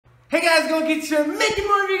Hey guys, go get your making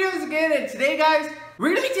more videos again, and today guys,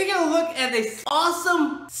 we're gonna be taking a look at this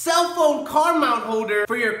awesome cell phone car mount holder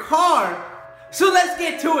for your car. So let's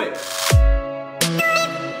get to it.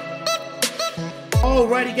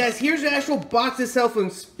 Alrighty guys, here's the actual box of cell phone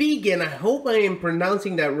Spigen. I hope I am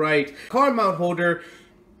pronouncing that right. Car mount holder.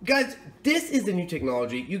 Guys, this is the new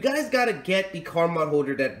technology. You guys gotta get the car mount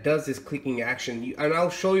holder that does this clicking action, and I'll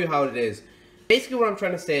show you how it is. Basically what I'm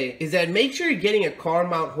trying to say is that make sure you're getting a car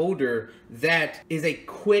mount holder that is a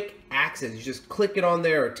quick access. You just click it on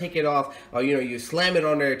there or take it off, or you slam it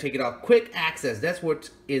on there or take it off. Quick access, that's what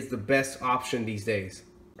is the best option these days.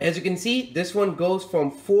 As you can see, this one goes from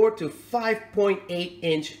 4 to 5.8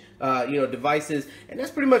 inch devices, and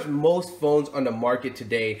that's pretty much most phones on the market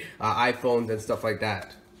today, iPhones and stuff like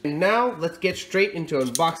that. And now let's get straight into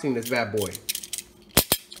unboxing this bad boy.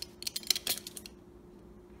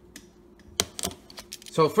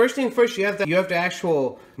 So first thing first, you have the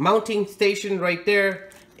actual mounting station right there,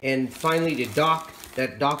 and finally the dock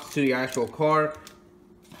that docks to your actual car,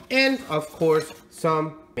 and of course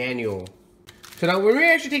some manual. So now when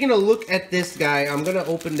we're actually taking a look at this guy, I'm gonna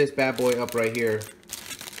open this bad boy up right here.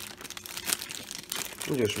 Let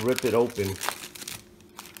me just rip it open.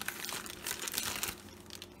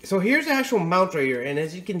 So here's the actual mount right here, and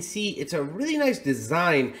as you can see, it's a really nice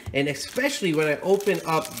design, and especially when I open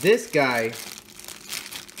up this guy.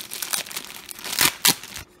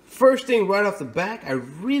 First thing right off the back, I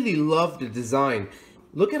really love the design.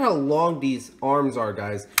 Look at how long these arms are,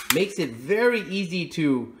 guys. Makes it very easy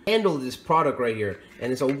to handle this product right here.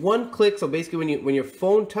 And it's a one click, so basically when your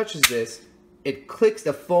phone touches this, it clicks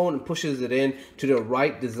the phone and pushes it in to the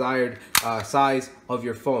right desired size of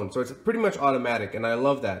your phone. So it's pretty much automatic, and I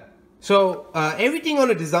love that. So everything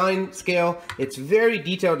on a design scale, it's very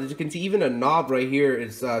detailed. As you can see, even a knob right here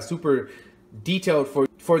is super detailed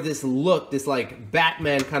for this look, this like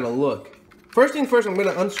Batman kind of look. First thing first, I'm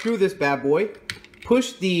gonna unscrew this bad boy,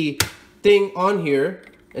 push the thing on here,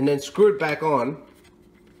 and then screw it back on.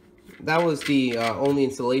 That was the only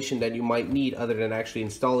installation that you might need other than actually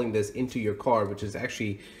installing this into your car, which is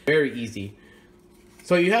actually very easy.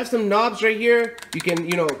 So you have some knobs right here. You can,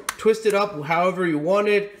 twist it up however you want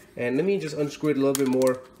it. And let me just unscrew it a little bit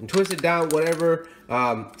more and twist it down, whatever.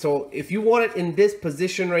 So if you want it in this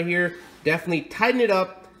position right here, definitely tighten it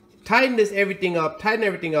up, tighten everything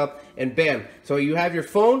up, and bam. So you have your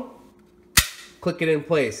phone, click it in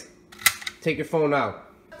place, take your phone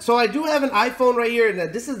out. So I do have an iPhone right here,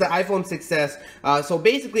 and this is the iPhone 6s. So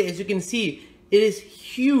basically, as you can see, it is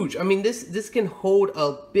huge. I mean, this can hold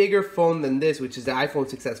a bigger phone than this, which is the iPhone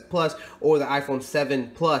 6s Plus or the iPhone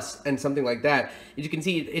 7 Plus and something like that. As you can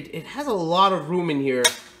see, it has a lot of room in here,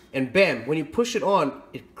 and bam, when you push it on,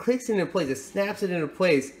 it clicks into place, it snaps it into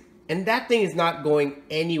place, and that thing is not going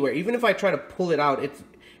anywhere. Even if I try to pull it out, it's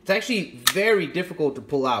actually very difficult to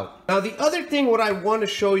pull out. Now the other thing what I want to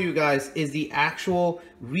show you guys is the actual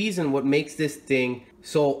reason what makes this thing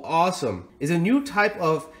so awesome is a new type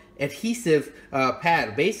of adhesive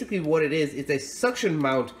pad. Basically what it is, it's a suction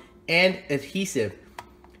mount and adhesive.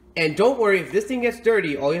 And don't worry, if this thing gets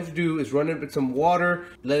dirty, all you have to do is run it with some water,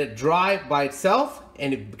 let it dry by itself,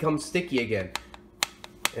 and it becomes sticky again.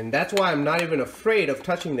 And that's why I'm not even afraid of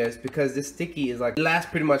touching this, because this sticky is like, it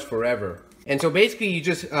lasts pretty much forever. And so basically you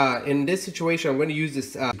just, in this situation, I'm going to use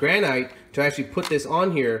this granite to actually put this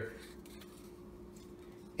on here.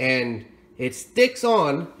 And it sticks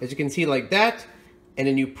on, as you can see, like that. And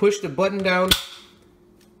then you push the button down,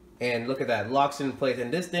 and look at that, locks it in place.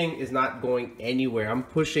 And this thing is not going anywhere. I'm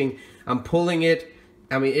pulling it.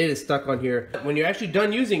 I mean, it is stuck on here. When you're actually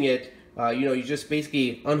done using it, you just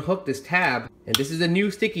basically unhook this tab. And this is a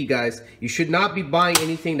new sticky, guys. You should not be buying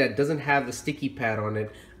anything that doesn't have the sticky pad on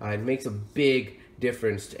it. It makes a big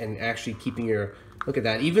difference in actually keeping your, look at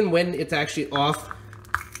that. Even when it's actually off,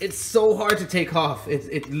 it's so hard to take off.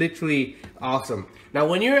 It's literally awesome. Now,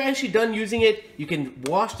 when you're actually done using it, you can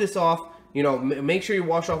wash this off. Make sure you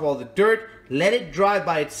wash off all the dirt, let it dry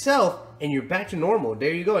by itself, and you're back to normal.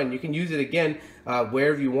 There you go, and you can use it again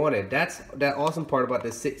wherever you want it. That's that awesome part about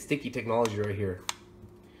this sticky technology right here.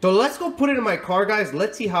 So let's go put it in my car, guys.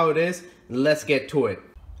 Let's see how it is. Let's get to it.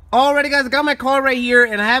 Alrighty guys, I got my car right here,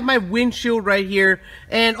 and I have my windshield right here,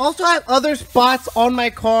 and also I have other spots on my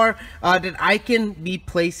car that I can be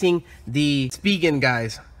placing the Spigen,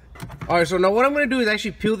 guys. Alright, so now what I'm going to do is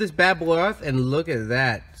actually peel this bad boy off, and look at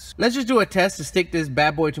that. Let's just do a test to stick this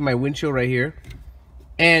bad boy to my windshield right here.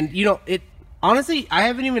 And honestly, I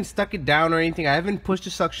haven't even stuck it down or anything. I haven't pushed the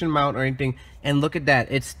suction mount or anything, and look at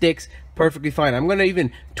that, it sticks perfectly fine. I'm gonna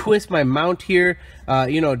even twist my mount here,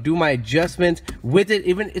 do my adjustments with it.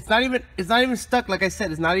 Even it's not even stuck. Like I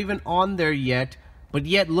said, it's not even on there yet, but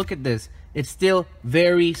yet look at this. It's still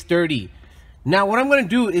very sturdy. Now what I'm gonna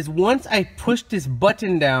do is once I push this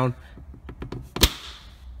button down,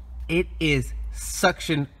 it is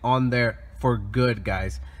suction on there for good,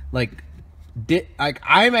 guys. Like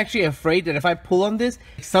I'm actually afraid that if I pull on this,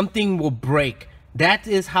 something will break. That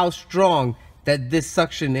is how strong that this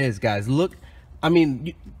suction is, guys. Look, I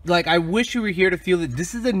mean, like, I wish you were here to feel it.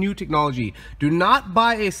 This is a new technology. Do not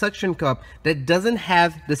buy a suction cup that doesn't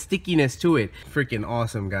have the stickiness to it. Freaking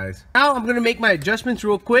awesome, guys. Now I'm gonna make my adjustments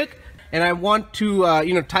real quick, and I want to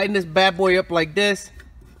you know, tighten this bad boy up like this.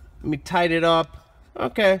 Let me tighten it up.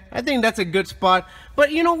 Okay, I think that's a good spot.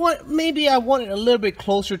 But you know what? Maybe I want it a little bit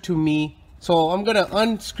closer to me. So I'm gonna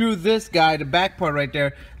unscrew this guy, the back part right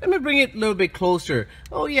there. Let me bring it a little bit closer.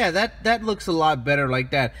 Oh yeah, that looks a lot better like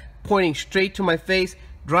that. Pointing straight to my face,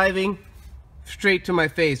 driving straight to my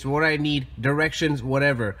face. What I need, directions,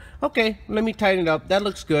 whatever. Okay, let me tighten it up. That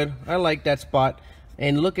looks good. I like that spot.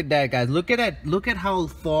 And look at that, guys. Look at that. Look at how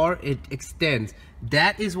far it extends.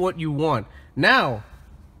 That is what you want. Now,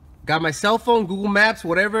 got my cell phone, Google Maps,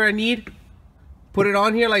 whatever I need. Put it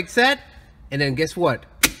on here like that. And then guess what?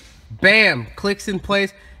 Bam, clicks in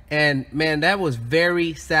place. And man, that was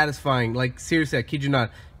very satisfying. Like, seriously, I kid you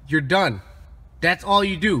not. You're done. That's all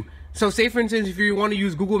you do. So say for instance, if you want to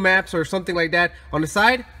use Google Maps or something like that on the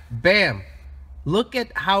side, bam. Look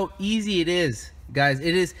at how easy it is, guys.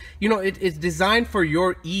 It is, you know, it's designed for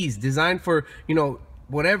your ease, designed for, you know,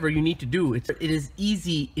 whatever you need to do. It is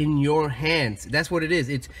easy in your hands. That's what it is.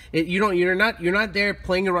 You're not there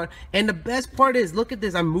playing around. And the best part is, look at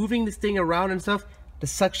this. I'm moving this thing around and stuff. The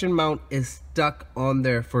suction mount is stuck on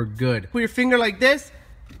there for good. Put your finger like this,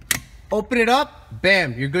 open it up,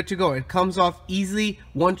 bam, you're good to go. It comes off easily.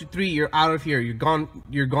 1, 2, 3, you're out of here. You're gone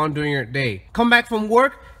during your day. Come back from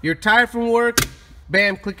work, you're tired from work,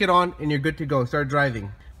 bam, click it on and you're good to go. Start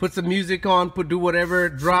driving. Put some music on, do whatever,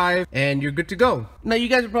 drive, and you're good to go. Now you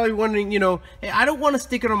guys are probably wondering, you know, hey, I don't want to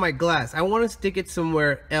stick it on my glass. I want to stick it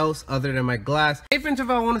somewhere else other than my glass. Say for instance, if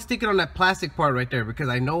I want to stick it on that plastic part right there, because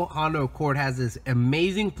I know Honda Accord has this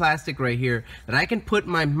amazing plastic right here that I can put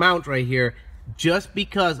my mount right here just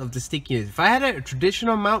because of the stickiness. If I had a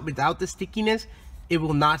traditional mount without the stickiness, it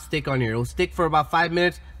will not stick on here. It will stick for about 5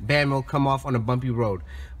 minutes, bam, it'll come off on a bumpy road.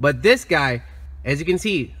 But this guy, as you can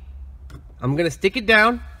see, I'm gonna stick it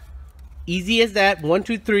down, easy as that, 1,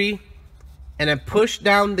 2, 3, and then push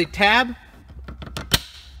down the tab.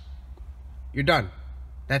 You're done.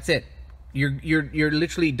 That's it. You're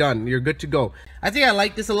literally done. You're good to go. I think I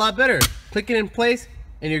like this a lot better. Click it in place,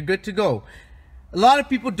 and you're good to go. A lot of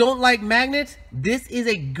people don't like magnets. This is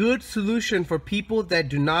a good solution for people that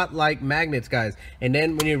do not like magnets, guys. And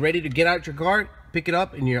then when you're ready to get out your car, pick it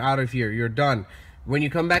up, and you're out of here. You're done. When you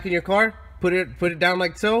come back in your car, put it down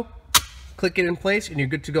like so. Click it in place, and you're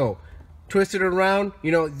good to go. Twist it around.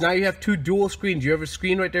 You know, now you have 2 dual screens. You have a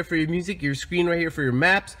screen right there for your music, your screen right here for your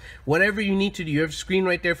maps, whatever you need to do. You have a screen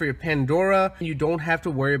right there for your Pandora. You don't have to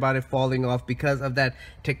worry about it falling off because of that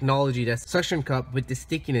technology, that suction cup with the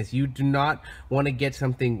stickiness. You do not want to get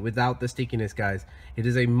something without the stickiness, guys. It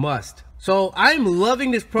is a must. So I'm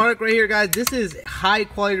loving this product right here, guys. This is high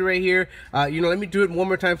quality right here. You know, let me do it one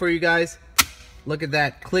more time for you guys. Look at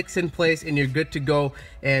that, clicks in place and you're good to go.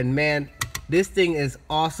 And man, this thing is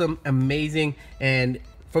awesome, amazing, and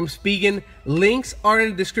from Spigen. Links are in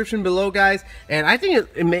the description below, guys. And I think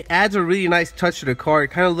it adds a really nice touch to the car. It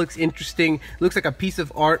kind of looks interesting, looks like a piece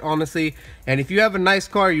of art, honestly. And if you have a nice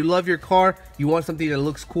car, you love your car, you want something that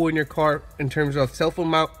looks cool in your car in terms of cell phone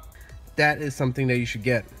mount, that is something that you should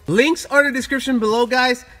get. Links are in the description below,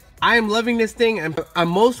 guys. I am loving this thing. I'm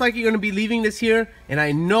most likely going to be leaving this here, and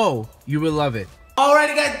I know you will love it.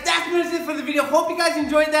 Alrighty guys, that's pretty much it for the video. Hope you guys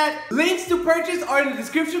enjoyed that. Links to purchase are in the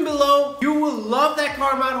description below. You will love that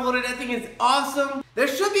car mount holder. That thing is awesome. There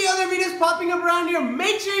should be other videos popping up around here.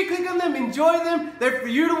 Make sure you click on them, enjoy them. They're for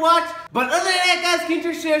you to watch. But other than that, guys,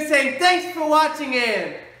 KLEANTRIX saying thanks for watching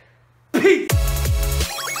and peace.